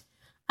know.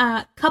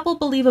 Couple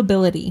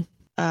believability.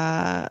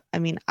 I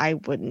mean, I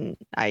wouldn't.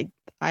 I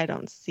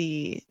don't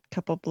see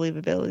couple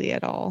believability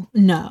at all.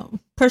 No.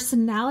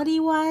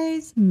 Personality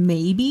wise,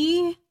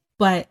 maybe,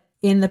 but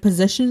in the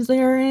positions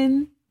they're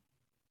in,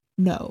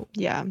 no.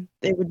 Yeah,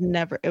 it would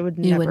not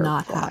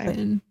fly.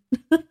 Happen.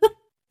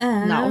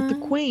 Not with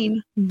the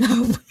queen.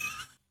 No.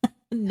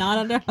 Not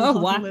under her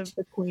watch. Live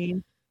the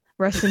queen.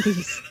 Rest in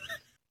peace.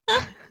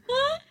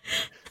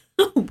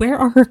 Where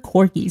are her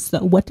corgis, though?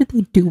 What did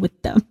they do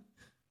with them?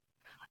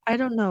 I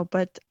don't know,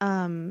 but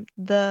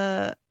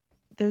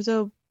there's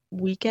a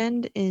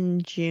weekend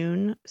in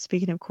June.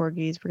 Speaking of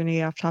corgis, we're gonna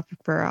get off topic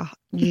for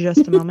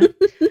just a moment.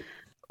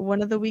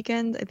 One of the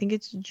weekends, I think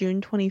it's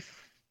June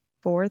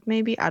 24th,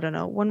 maybe. I don't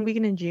know. One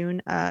weekend in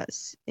June,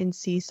 in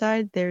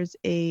Seaside, there's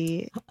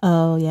a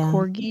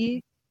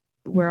corgi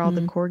where all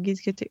the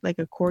corgis get to, like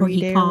a corgi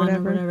day or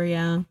whatever.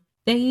 Yeah.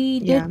 They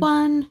did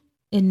one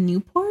in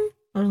Newport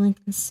or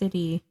Lincoln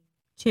City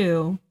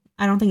too.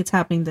 I don't think it's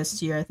happening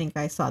this year. I think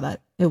I saw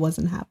that it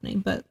wasn't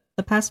happening, but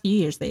the past few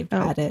years they've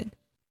had it.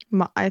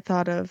 I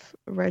thought of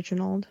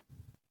Reginald.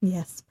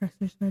 Yes,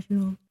 Breakfast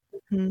Reginald.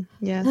 Mm-hmm.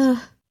 Yes.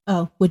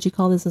 Would you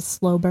call this a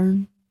slow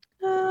burn?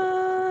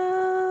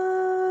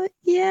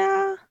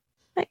 Yeah.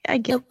 I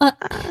get.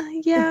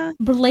 Yeah.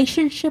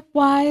 Relationship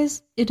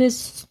wise, it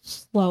is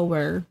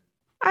slower.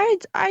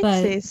 I'd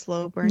say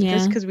slow burn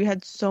just because we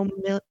had so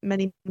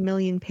many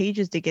million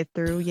pages to get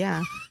through.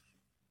 Yeah.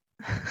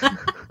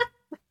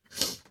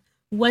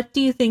 What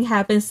do you think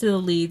happens to the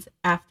leads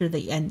after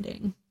the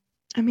ending?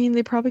 I mean,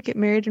 they probably get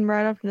married and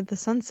ride off into the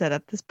sunset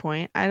at this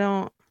point. I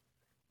don't.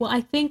 Well,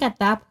 I think at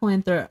that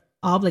point they're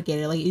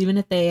obligated. Like, even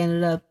if they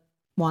ended up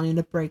wanting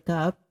to break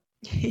up,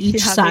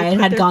 each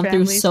side had gone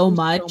through so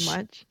much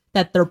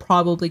that they're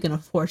probably going to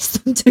force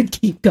them to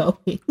keep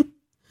going.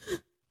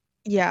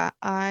 Yeah,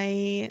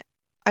 I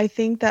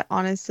think that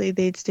honestly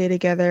they'd stay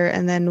together,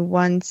 and then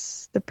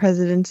once the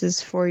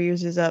president's 4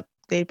 years is up,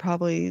 they'd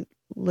probably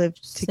live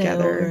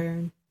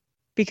together.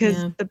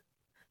 Because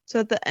so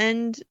at the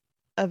end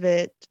of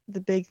it, the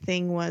big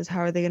thing was, how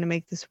are they going to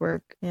make this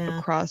work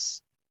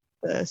across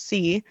the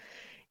sea?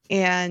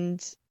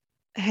 And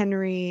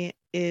Henry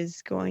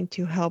is going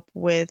to help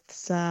with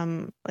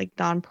some like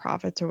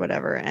nonprofits or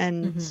whatever.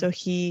 And so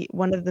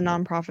one of the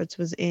nonprofits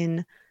was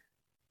in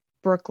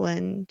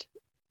Brooklyn.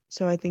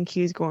 So I think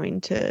he was going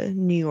to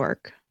New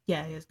York.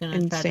 Yeah, he was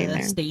going to try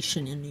to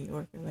station in New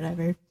York or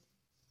whatever.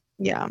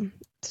 Yeah.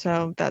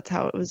 So that's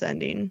how it was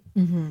ending.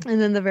 And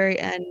then the very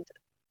end,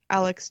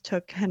 Alex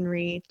took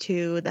Henry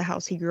to the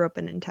house he grew up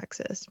in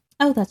Texas.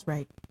 Oh, that's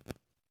right.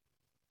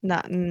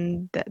 That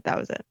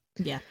was it.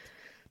 Yeah.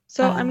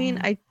 So I mean,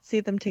 I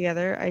see them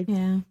together. I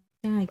guess.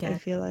 I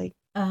feel like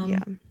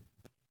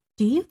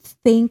Do you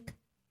think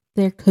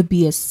there could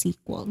be a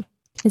sequel?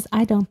 Because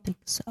I don't think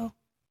so.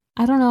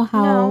 I don't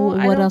know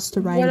what else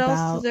to write about. What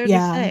else is there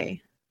to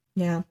say?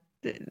 Yeah.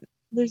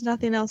 There's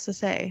nothing else to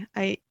say.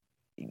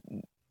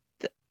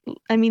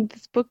 I mean,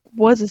 this book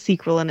was a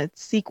sequel in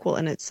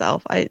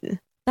itself.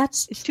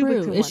 That's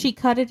true. If she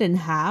cut it in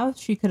half,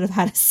 she could have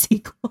had a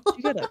sequel.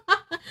 She could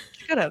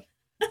have.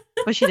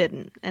 But she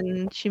didn't.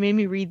 And she made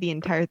me read the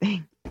entire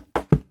thing.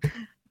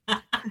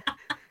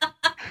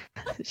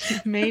 She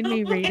made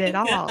me read it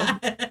all.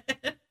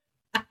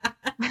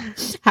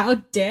 How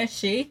dare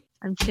she?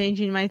 I'm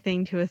changing my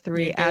thing to a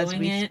 3 as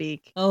we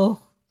speak. Oh.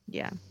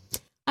 Yeah.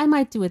 I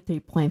might do a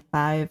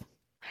 3.5.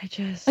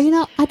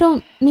 I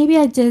don't, maybe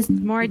I just...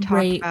 The more I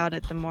talk about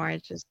it, the more I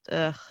just,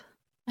 ugh.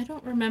 I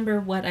don't remember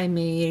what I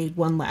made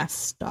one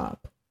last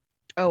stop.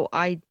 Oh,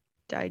 I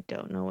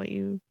don't know what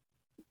you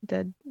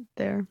did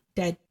there.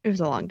 Dead. It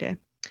was a long day.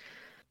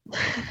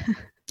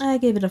 I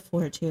gave it a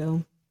 4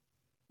 too.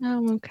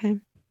 Oh, okay.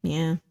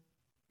 Yeah.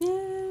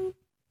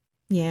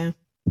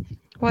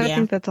 Well, I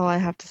think that's all I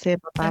have to say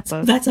about that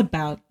book. That's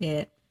about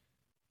it.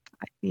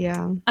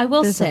 Yeah. I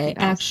will say,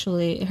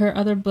 actually, her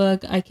other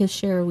book, I Kiss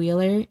Shara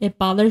Wheeler, it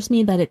bothers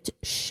me that it's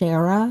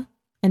Shara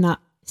and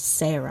not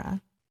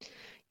Sarah.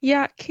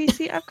 Yeah,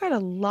 Casey, I've got a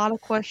lot of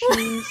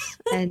questions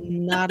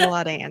and not a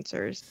lot of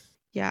answers.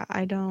 Yeah,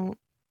 I don't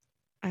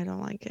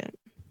like it.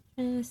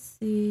 Let's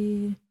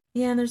see.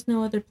 Yeah, there's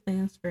no other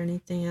plans for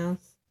anything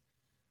else.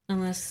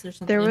 Unless there's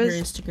something on her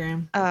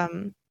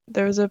Instagram.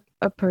 There was a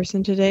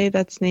person today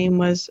that's name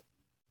was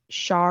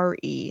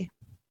Shari,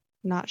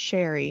 not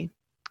Sherry.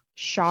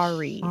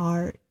 Shari.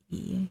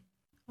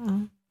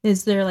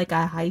 Is there like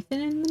a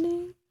hyphen in the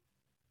name?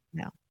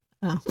 No.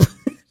 Oh.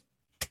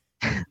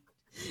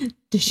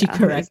 Did she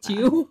correct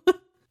you?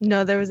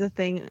 No, there was a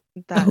thing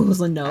that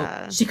was a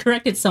note. She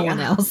corrected someone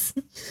else.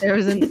 There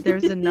was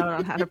a note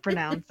on how to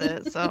pronounce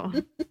it, so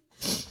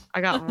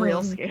I got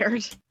real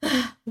scared.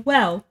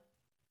 Well,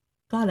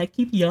 God, I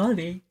keep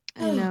yawning.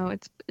 I know,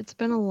 it's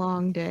been a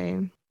long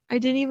day. I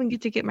didn't even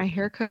get to get my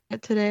hair cut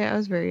today. I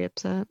was very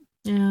upset.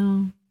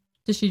 Yeah.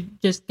 Did she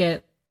just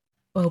get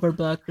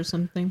overbooked or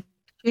something?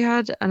 She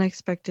had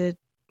unexpected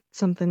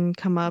something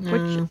come up,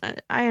 which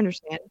I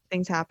understand.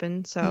 Things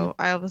happen. So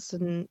all of a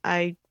sudden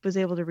I was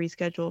able to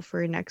reschedule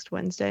for next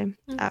Wednesday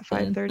at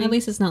 5:30. At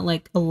least it's not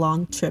like a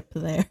long trip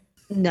there.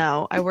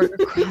 No, I work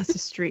across the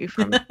street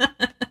from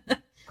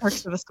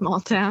parts of a small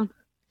town.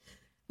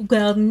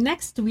 Well,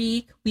 next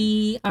week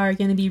we are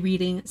going to be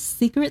reading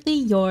Secretly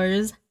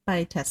Yours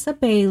by Tessa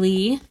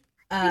Bailey.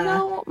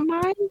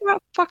 Mine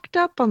got fucked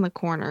up on the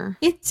corner.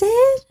 It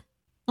did?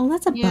 Oh,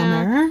 that's a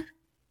bummer.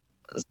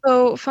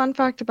 So, fun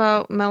fact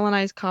about Mel and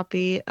I's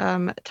copy,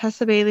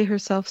 Tessa Bailey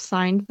herself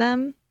signed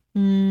them.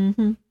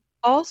 Mm-hmm.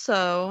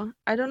 Also,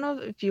 I don't know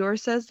if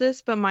yours says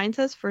this, but mine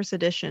says first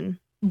edition.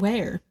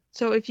 Where?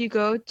 So if you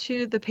go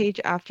to the page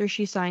after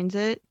she signs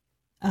it,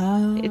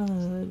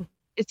 oh,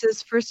 it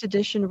says first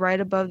edition right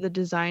above the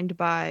designed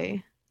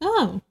by.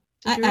 Oh,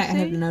 I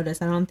haven't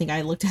noticed. I don't think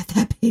I looked at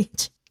that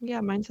page.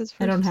 Yeah, mine says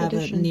first edition. I don't have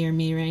edition. it near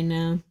me right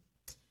now.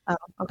 Oh,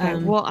 okay.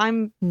 Well,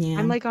 I'm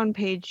like on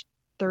page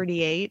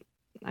 38.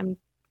 I'm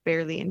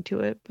barely into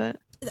it, but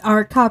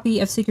our copy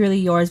of Secretly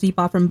Yours we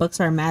bought from Books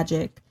Are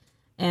Magic,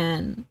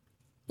 and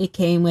it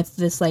came with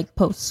this like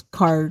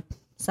postcard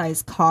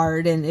size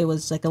card, and it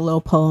was like a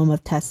little poem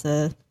of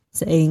Tessa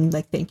saying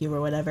like thank you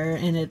or whatever,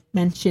 and it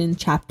mentioned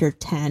chapter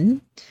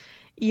 10.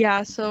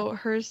 Yeah, so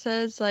hers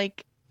says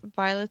like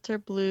violets are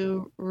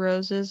blue,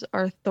 roses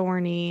are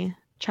thorny.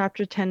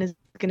 Chapter 10 is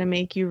gonna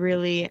make you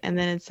really, and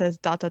then it says ...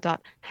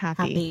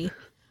 happy.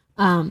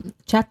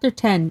 Chapter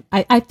 10,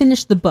 I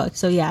finished the book,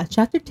 so yeah,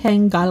 chapter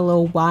 10 got a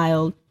little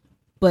wild,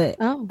 but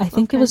I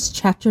think it was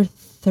chapter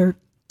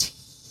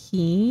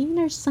 13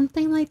 or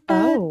something like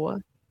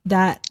that.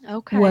 That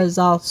was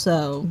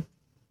also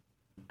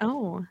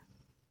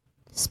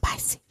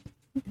spicy.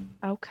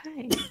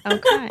 Okay.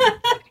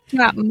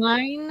 Yeah,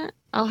 mine,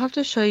 I'll have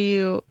to show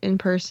you in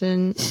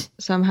person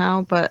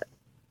somehow, but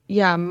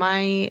yeah,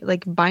 my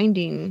like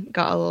binding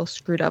got a little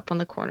screwed up on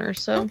the corner,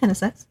 so that kind of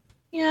sucks.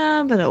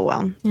 Yeah, but oh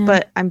well. Yeah.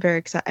 But I'm very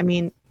excited. I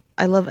mean,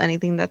 I love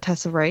anything that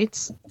Tessa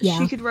writes. Yeah.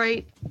 She could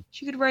write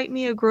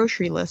me a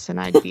grocery list and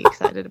I'd be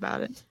excited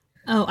about it.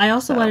 Oh, I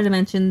also wanted to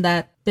mention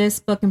that this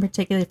book in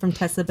particular from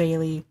Tessa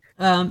Bailey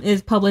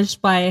is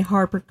published by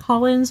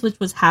HarperCollins, which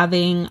was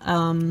having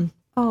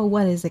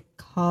what is it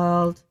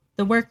called?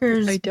 The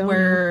workers made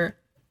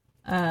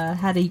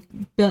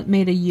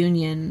a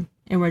union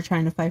and were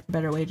trying to fight for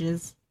better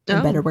wages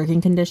and better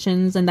working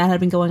conditions, and that had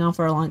been going on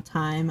for a long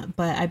time,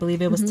 but I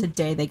believe it was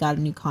today they got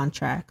new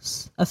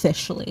contracts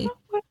officially.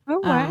 Oh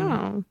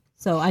wow.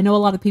 So I know a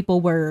lot of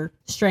people were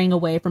straying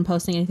away from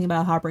posting anything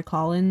about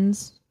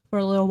HarperCollins for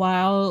a little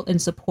while in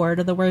support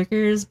of the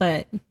workers,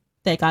 but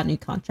they got new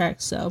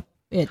contracts, so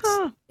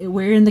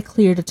we're in the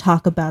clear to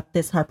talk about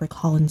this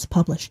HarperCollins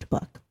published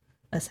book,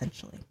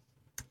 essentially.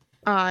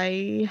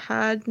 I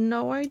had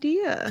no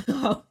idea.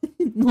 Oh,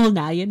 well,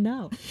 now you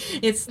know.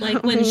 It's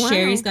like when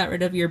Sherry's got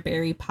rid of your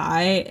berry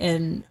pie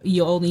and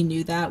you only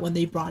knew that when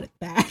they brought it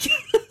back.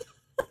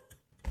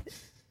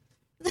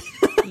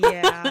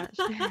 Yeah.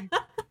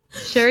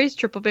 Sherry's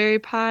triple berry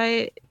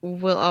pie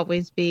will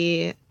always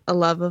be a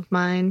love of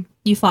mine.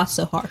 You fought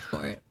so hard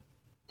for it.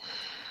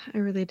 I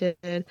really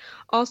did.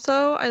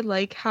 Also, I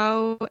like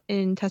how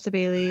in Tessa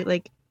Bailey,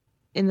 like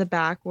in the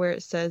back where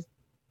it says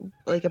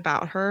like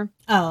about her.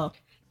 Oh.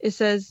 It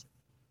says,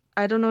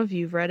 I don't know if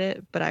you've read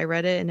it, but I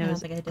read it and it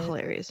was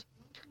hilarious.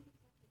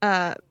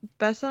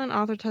 Best-selling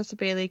author Tessa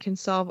Bailey can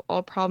solve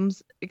all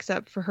problems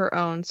except for her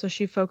own, so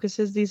she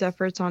focuses these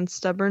efforts on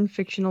stubborn,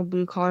 fictional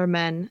blue-collar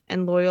men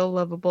and loyal,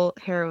 lovable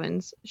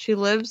heroines. She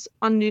lives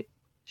on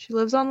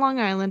Long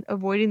Island,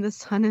 avoiding the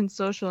sun and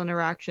social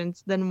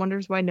interactions, then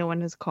wonders why no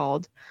one has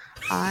called.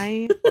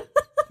 I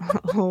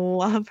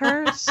love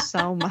her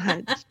so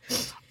much.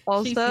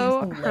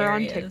 Also, her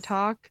on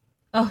TikTok.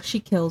 Oh,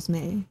 she kills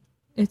me.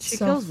 She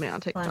kills me on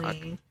TikTok.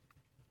 Funny.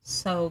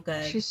 So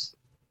good. She's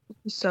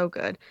so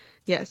good.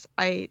 Yes,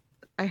 I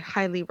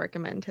highly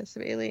recommend Tessa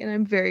Bailey, and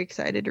I'm very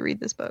excited to read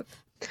this book.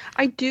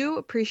 I do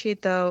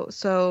appreciate though,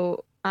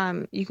 so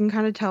you can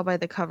kind of tell by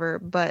the cover,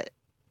 but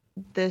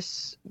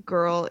this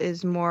girl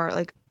is more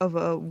like of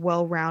a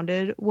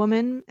well-rounded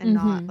woman and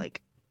not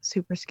like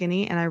super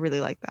skinny, and I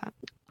really like that.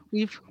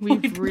 We've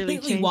really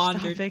changed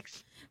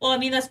topics. Well, I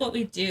mean, that's what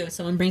we do.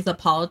 Someone brings up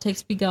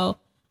politics, we go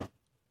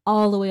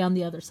all the way on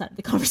the other side of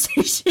the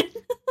conversation.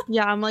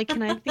 Yeah, I'm like,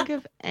 can I think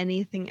of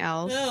anything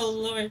else? Oh,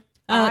 Lord.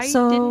 I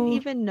didn't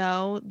even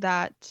know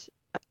that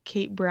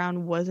Kate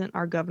Brown wasn't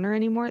our governor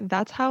anymore.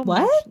 That's how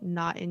much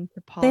not into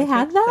politics. They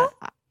had that?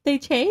 They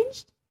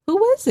changed? Who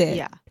was it?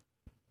 Yeah.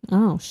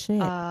 Oh,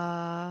 shit.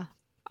 I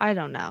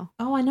don't know.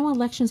 Oh, I know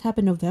elections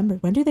happen November.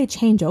 When do they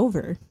change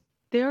over?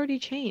 They already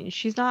changed.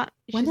 She's not.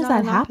 When does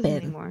that happen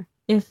anymore?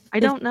 I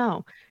don't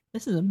know.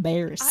 This is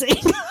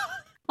embarrassing.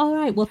 All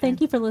right. Well,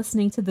 thank you for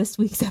listening to this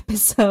week's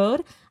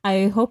episode.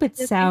 I hope it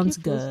sounds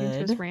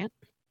good. Rant.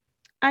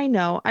 I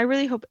know. I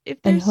really hope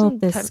if there's some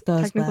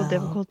technical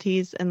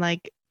difficulties and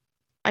like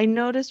I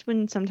noticed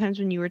sometimes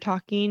when you were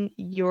talking,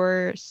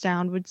 your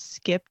sound would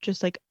skip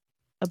just like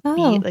a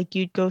beat, like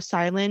you'd go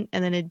silent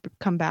and then it'd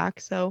come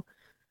back. So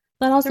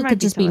that also could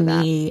just be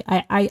me.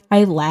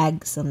 I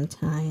lag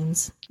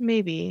sometimes.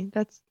 Maybe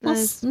that's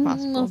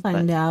possible. We'll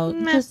find out.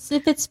 Just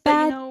if it's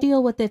bad,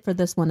 deal with it for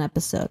this one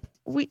episode.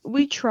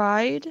 We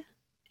tried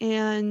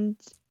and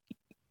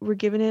we're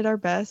giving it our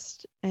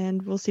best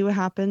and we'll see what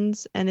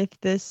happens. And if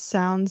this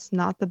sounds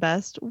not the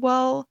best,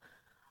 well,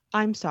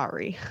 I'm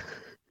sorry.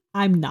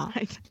 I'm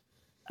not.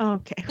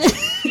 Okay.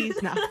 He's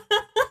not.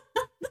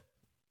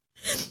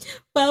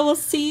 Well, we'll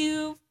see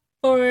you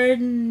for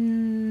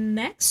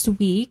next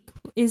week.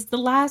 Is the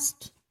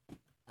last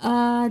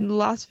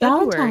February.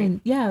 Valentine.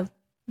 Yeah.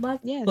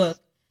 Last book.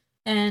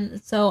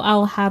 And so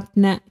I'll have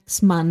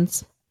next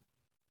month's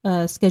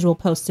schedule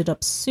posted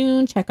up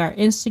soon. Check our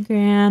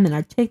Instagram and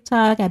our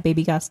TikTok at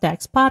Baby Got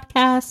Stacks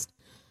Podcast.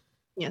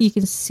 Yes. You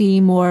can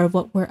see more of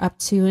what we're up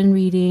to and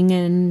reading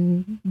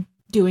and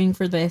doing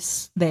for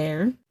this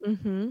there.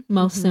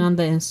 Mostly on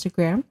the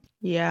Instagram.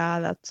 Yeah,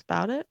 that's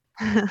about it.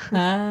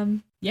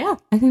 Yeah,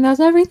 I think that's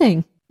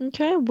everything.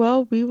 Okay,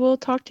 well, we will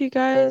talk to you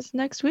guys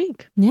next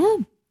week. Yeah.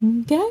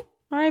 Okay. All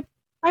right.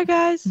 Bye,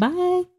 guys. Bye.